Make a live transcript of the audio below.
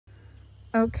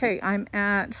Okay, I'm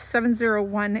at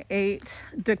 7018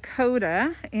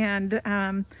 Dakota,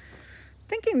 and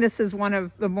thinking this is one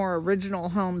of the more original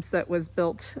homes that was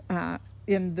built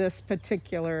in this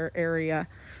particular area,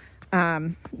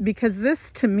 because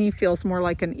this to me feels more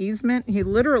like an easement. You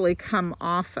literally come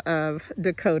off of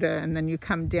Dakota and then you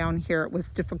come down here. It was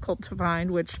difficult to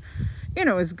find, which, you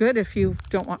know, is good if you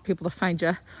don't want people to find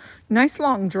you. Nice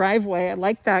long driveway. I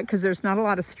like that because there's not a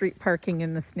lot of street parking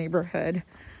in this neighborhood.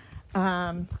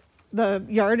 The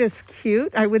yard is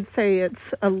cute. I would say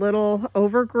it's a little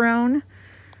overgrown.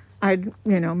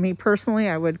 Me personally,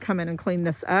 I would come in and clean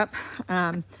this up.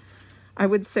 I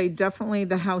would say definitely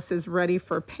the house is ready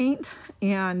for paint,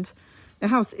 and the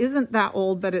house isn't that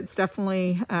old, but it's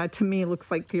definitely, to me, looks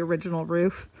like the original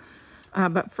roof.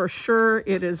 But for sure,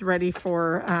 it is ready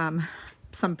for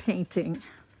some painting. In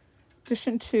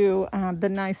addition to the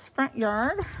nice front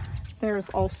yard, there's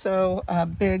also a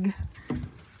big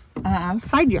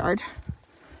side yard,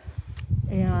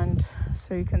 and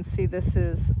so you can see this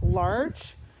is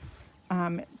large.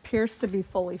 It appears to be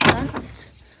fully fenced.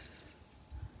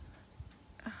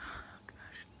 Oh,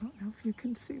 gosh, I don't know if you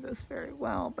can see this very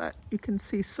well, but you can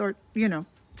see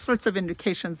sorts of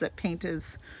indications that paint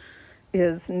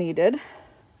is needed.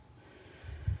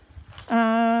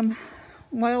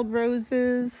 Wild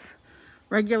roses,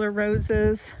 regular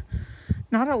roses,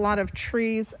 not a lot of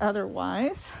trees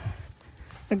otherwise.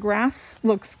 The grass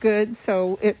looks good,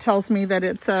 so it tells me that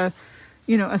it's a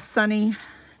sunny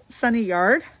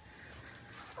yard.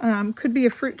 Could be a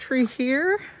fruit tree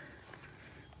here,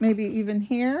 maybe even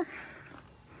here.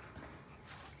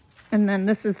 And then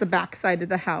this is the back side of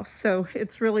the house. So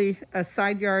it's really a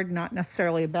side yard, not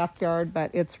necessarily a backyard,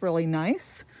 but it's really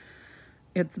nice.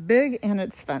 It's big and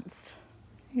it's fenced.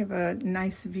 You have a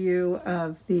nice view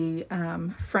of the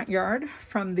front yard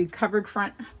from the covered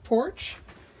front porch.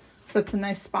 So it's a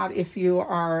nice spot if you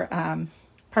are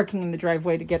parking in the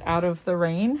driveway to get out of the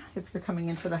rain, if you're coming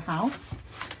into the house.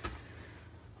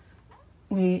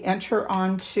 We enter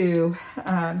onto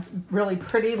really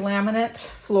pretty laminate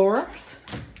floors.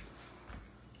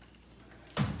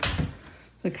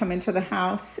 So come into the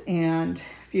house, and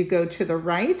if you go to the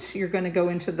right, you're going to go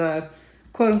into the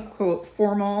quote-unquote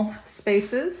formal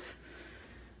spaces.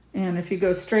 And if you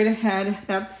go straight ahead,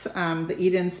 that's the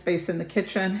eat-in space in the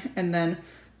kitchen, and then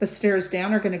the stairs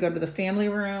down are going to go to the family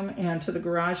room and to the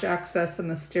garage access, and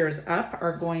the stairs up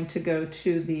are going to go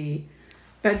to the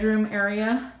bedroom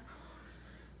area.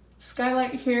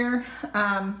 Skylight here.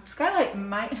 Skylight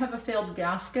might have a failed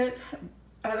gasket.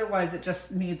 Otherwise, it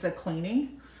just needs a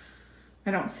cleaning.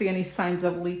 I don't see any signs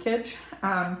of leakage.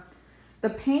 The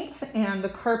paint and the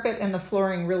carpet and the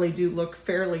flooring really do look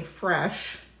fairly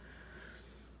fresh.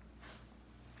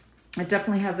 It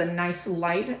definitely has a nice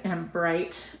light and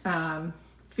bright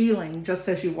feeling just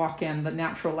as you walk in. The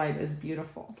natural light is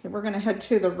beautiful. Okay, we're going to head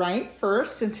to the right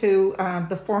first into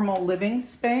the formal living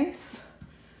space.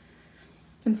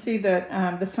 You can see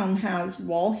that this home has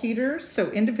wall heaters, so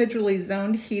individually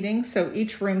zoned heating. So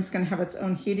each room is going to have its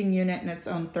own heating unit and its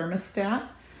own thermostat.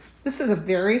 This is a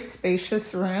very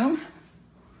spacious room.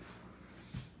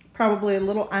 Probably a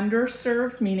little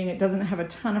underserved, meaning it doesn't have a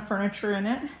ton of furniture in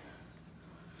it.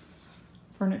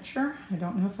 I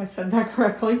don't know if I said that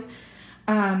correctly.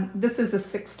 This is a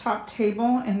 6-top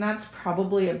table, and that's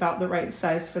probably about the right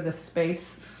size for this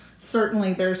space.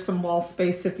 Certainly there's some wall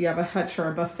space if you have a hutch or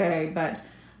a buffet, but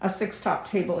a 6-top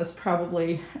table is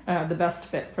probably the best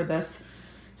fit for this.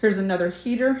 Here's another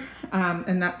heater,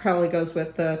 and that probably goes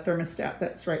with the thermostat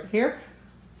that's right here.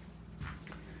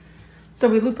 So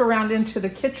we loop around into the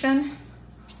kitchen,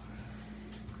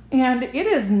 and it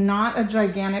is not a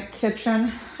gigantic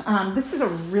kitchen. This is a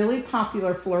really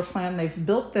popular floor plan. They've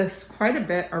built this quite a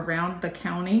bit around the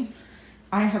county.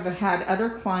 I have had other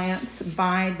clients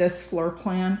buy this floor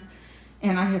plan,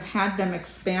 and I have had them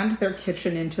expand their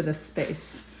kitchen into this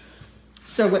space.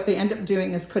 So what they end up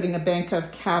doing is putting a bank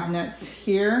of cabinets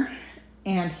here,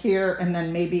 and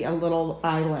then maybe a little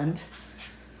island.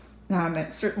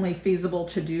 It's certainly feasible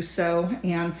to do so,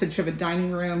 and since you have a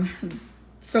dining room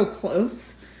so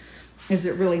close, is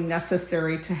it really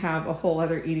necessary to have a whole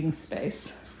other eating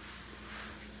space?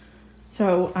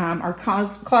 So our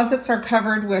closets are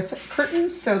covered with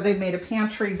curtains, so they've made a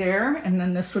pantry there, and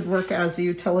then this would work as a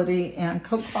utility and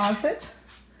coat closet.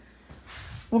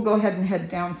 We'll go ahead and head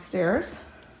downstairs.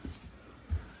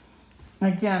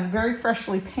 Again, very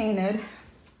freshly painted.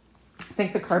 I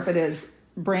think the carpet is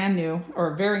brand new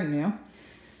or very new.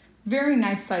 Very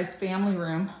nice sized family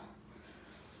room.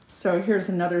 So here's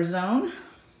another zone.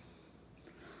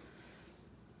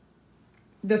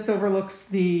 This overlooks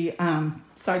the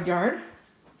side yard.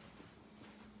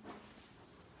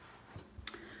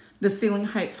 The ceiling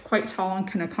height's quite tall and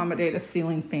can accommodate a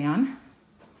ceiling fan.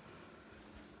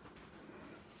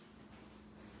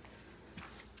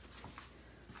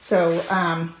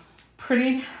 So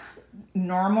pretty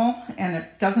normal, and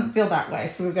it doesn't feel that way.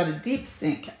 So we've got a deep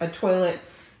sink, a toilet,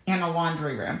 and a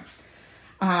laundry room.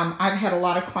 I've had a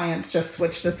lot of clients just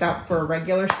switch this out for a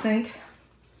regular sink.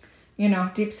 You know,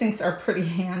 deep sinks are pretty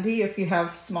handy if you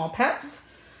have small pets,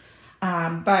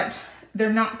 but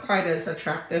they're not quite as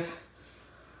attractive.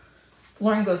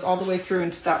 Flooring goes all the way through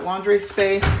into that laundry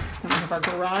space. Then we have our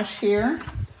garage here.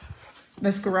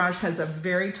 This garage has a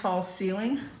very tall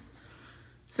ceiling,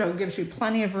 so it gives you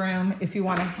plenty of room if you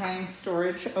want to hang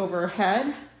storage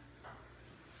overhead.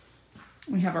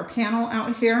 We have our panel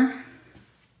out here.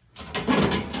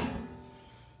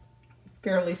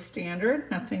 Fairly standard,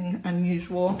 nothing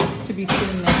unusual to be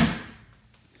seen there.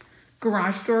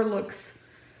 Garage door looks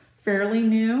fairly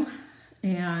new,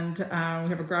 and we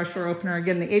have a garage door opener.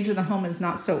 Again, the age of the home is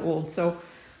not so old, so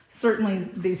certainly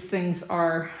these things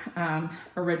are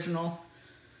original.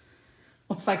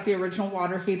 Looks like the original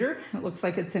water heater. It looks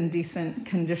like it's in decent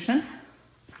condition.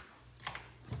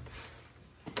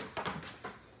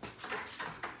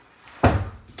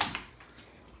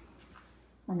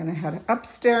 We're going to head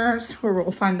upstairs where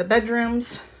we'll find the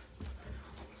bedrooms.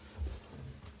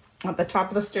 At the top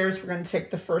of the stairs, we're going to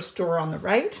take the first door on the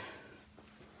right.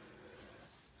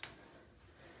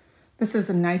 This is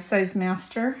a nice size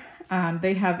master.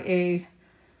 They have a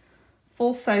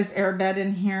full-size airbed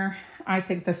in here. I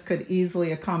think this could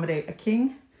easily accommodate a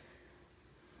king,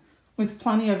 with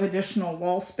plenty of additional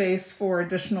wall space for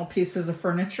additional pieces of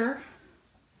furniture.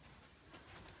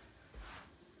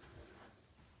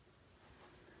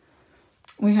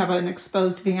 We have an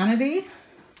exposed vanity.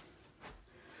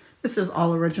 This is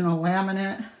all original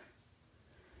laminate.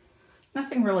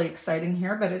 Nothing really exciting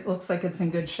here, but it looks like it's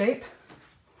in good shape.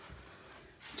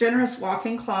 Generous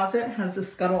walk-in closet, has the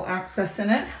scuttle access in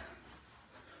it.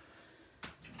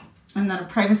 And then a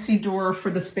privacy door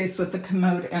for the space with the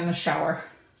commode and the shower.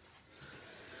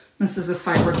 This is a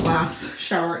fiberglass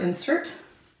shower insert.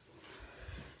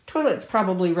 Toilet's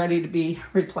probably ready to be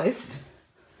replaced.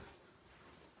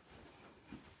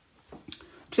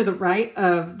 To the right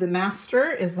of the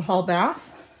master is the hall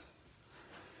bath.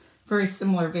 Very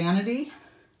similar vanity.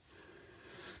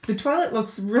 The toilet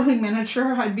looks really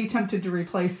miniature. I'd be tempted to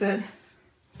replace it.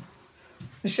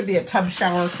 This should be a tub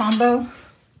shower combo.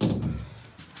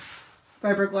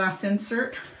 Fiberglass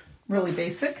insert, really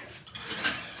basic.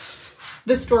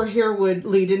 This door here would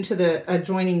lead into the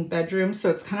adjoining bedroom,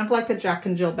 so it's kind of like a Jack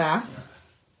and Jill bath.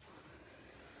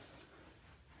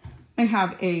 I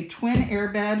have a twin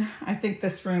airbed. I think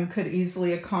this room could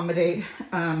easily accommodate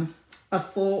a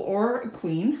full or a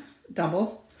queen,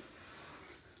 double.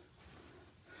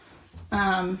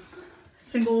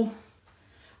 Single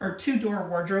or two-door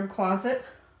wardrobe closet.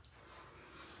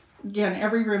 Again,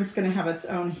 every room's going to have its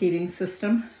own heating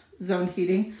system, zone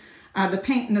heating. The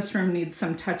paint in this room needs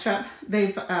some touch-up.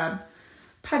 They've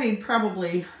puttied,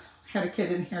 probably had a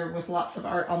kid in here with lots of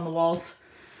art on the walls.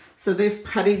 So they've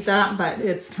puttied that, but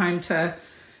it's time to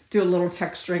do a little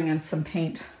texturing and some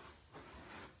paint.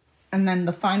 And then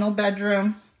the final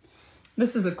bedroom.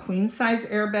 This is a queen-size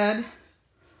airbed.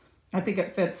 I think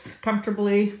it fits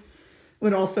comfortably.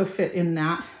 Would also fit in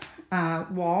that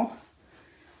wall.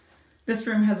 This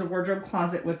room has a wardrobe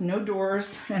closet with no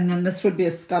doors, and then this would be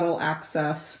a scuttle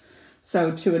access,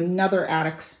 so to another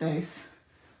attic space.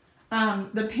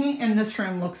 The paint in this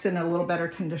room looks in a little better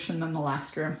condition than the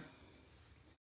last room.